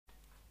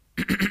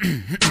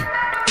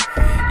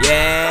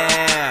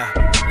Yeah.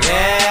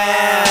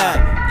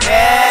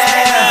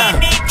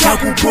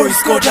 Jagu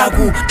boys go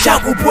Jagu.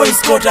 Jagu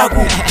boys go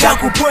Jagu.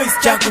 Jagu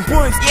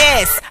boys.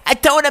 Yes, I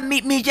told her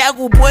meet me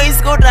Jagu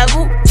boys go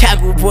Jagu.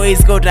 Jagu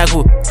boys go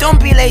Jagu. Don't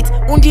be late.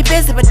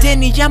 Undipese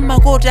pateni jama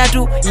go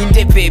tatu. In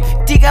the bed.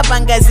 Tika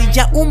bangazi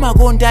ja uma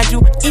go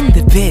tatu. In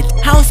the bed.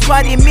 House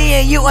party me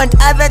and you and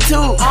other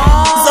two.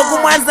 So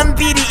kumwanza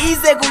mbili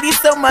ize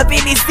kulisa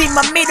mabili. See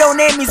my middle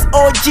name is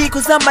OG.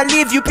 Cause I'ma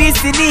leave you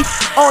peacefully.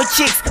 All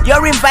chicks,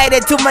 you're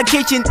invited to my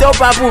kitchen to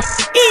babu.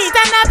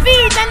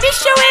 Itanapita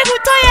ndishowe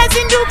kutoya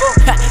zinduku.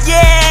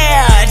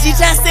 Yeah, she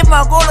just said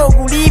my golo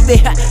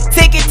ulibe.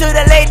 Take it to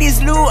the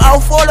ladies loo, I'll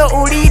follow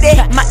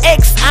ulide. My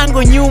ex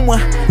ango nyuma,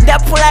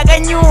 ndapulaga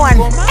new one.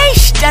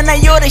 Eish, tana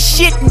you're the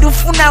shit,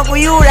 ndufuna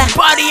kuyula.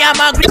 Party I'm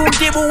a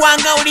kumtibu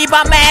wanga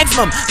uliba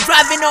maximum.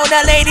 Driving all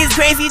the ladies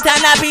crazy,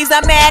 Tanapi's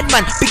a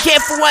madman. Be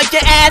careful what you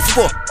ask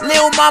for.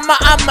 Lil mama,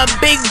 I'm a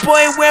big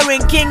boy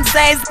wearing king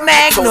size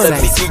magnum.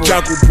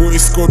 Jagu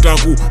boys go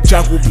Jagu.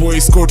 Jagu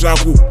boys go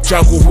Jagu.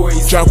 Jagu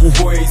boys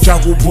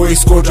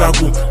go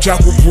Jagu.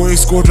 Jagu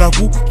boys go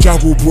Jagu.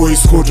 Jagu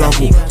boys go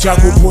Jagu.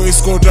 Jagu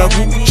boys go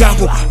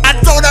Jagu. I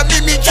told her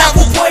meet me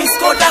Jagu boys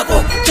go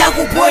Jagu.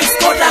 Jagu boys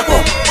go Jagu.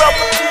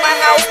 Welcome to my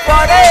house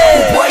party.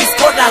 Boys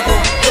go Jagu.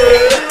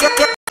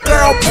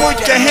 Girl,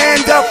 put your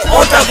hand up.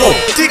 Otago.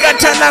 Tika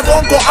tana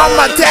gongo,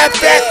 I'ma tap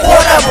that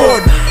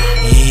waterboard.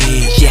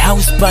 Hey,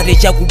 house party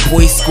Jagu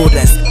boys go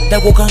das.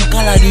 Dago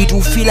kankala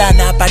litu fila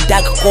na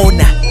badak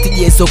corner.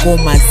 Tijeso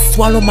komas,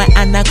 swallow my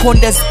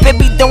anacondas.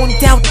 Baby don't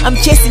doubt, I'm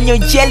chasing your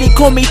jelly,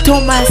 call me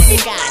Thomas.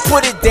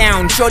 Put it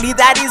down, shorty,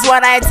 that is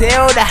what I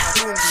told her.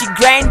 She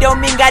grind on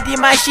me, got the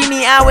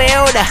machine, I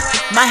will her.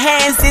 My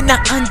hands in the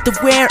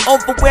underwear,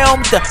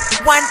 overwhelmed her.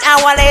 1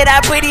 hour later,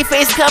 pretty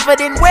face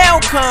covered in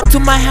welcome to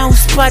my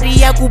house party.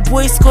 Jagu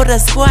boys got a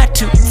squad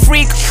to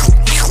freak.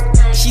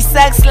 She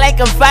sucks like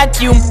a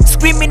vacuum.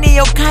 Screaming in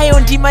your kayo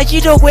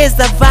ndimachito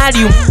kweza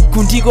volume.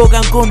 Kundiko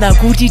kankona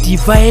kuti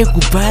divaye ku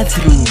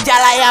bathroom.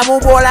 Jala ya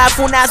mubola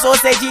funa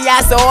sausage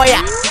ya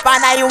soya.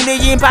 Pana yungni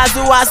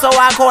jimpazu wa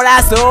soa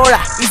kola sola.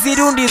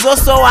 Isirundi zo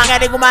soa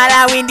ngati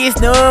kumala windi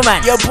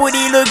snowman. Your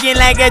booty looking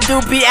like a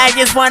doopy, I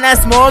just wanna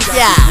smoke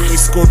ya.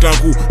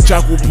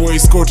 Jagu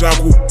boys go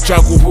Jagu.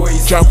 Jagu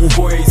boys go Jagu.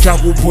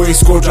 Jagu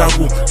boys go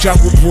Jagu.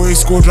 Jagu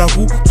boys go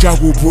Jagu.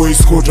 Jagu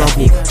boys go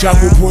Jagu.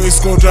 Jagu boys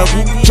go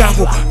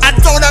Jagu. I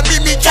told her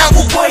meet me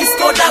Jagu boys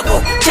go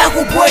Jagu.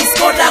 Jagu boys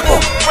go Jagu.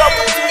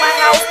 Welcome to my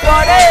house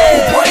party.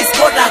 Boys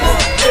go Jagu.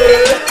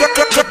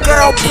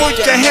 Girl, put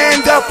your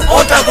hand up.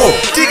 Otago.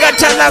 Tika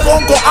tana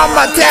gongo,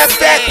 I'ma tap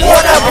that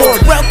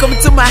waterboard. Welcome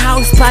to my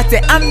house party.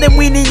 I'm the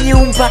winning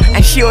Yumba.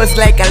 And she was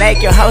like, I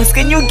like your house.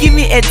 Can you give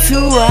me a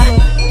tour?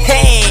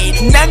 Hey,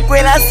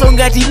 nankwela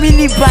songa di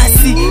mini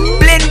basi.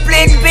 Plain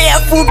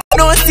barefoot,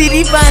 no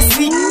city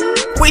basi.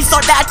 We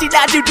saw that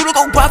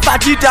tuko mpapa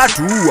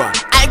titatua.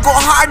 I go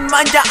hard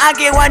manja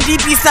age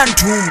wandipi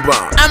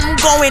santumba. I'm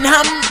going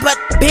hum, but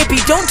baby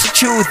don't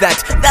chew that.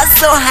 That's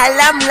so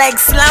halam like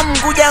slam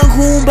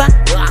gujangumba.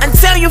 And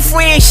tell your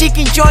friend she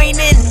can join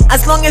in.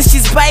 As long as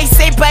she's by,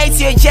 say bye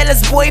to your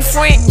jealous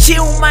boyfriend.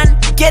 Chill man,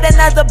 get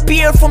another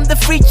beer from the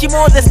fridge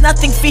more. There's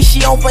nothing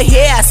fishy over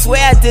here. I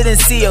swear I didn't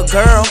see a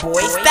girl.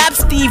 Stop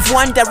Steve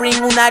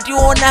wondering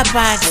unadiona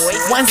bad.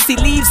 Once he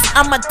leaves,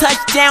 I'm a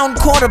touchdown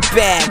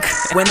quarterback.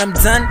 When I'm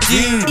done,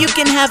 dude, you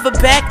can have a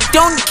back.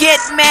 Don't get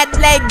mad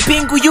like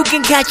Bingo, you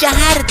can catch a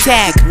heart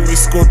attack.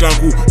 Boys go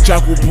Jagu.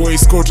 Jagu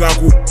boys go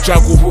Jagu.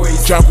 Jagu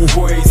boys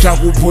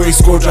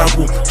go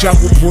Jagu.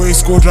 Jagu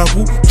boys go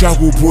Jagu.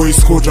 Jagu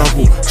boys go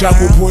Jagu.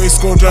 Jagu boys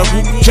go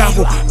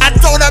Jagu. I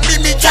told her meet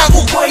me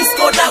Jagu boys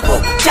go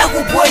Jagu.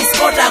 Jagu boys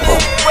go Jagu.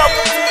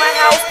 Welcome to my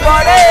house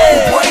party.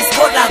 Boys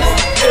go Jagu.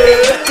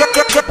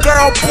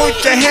 Girl, put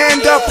your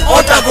hand up.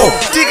 Otago.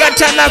 Tika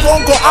tana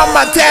gongo,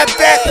 I'ma tap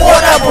that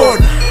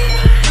waterboard.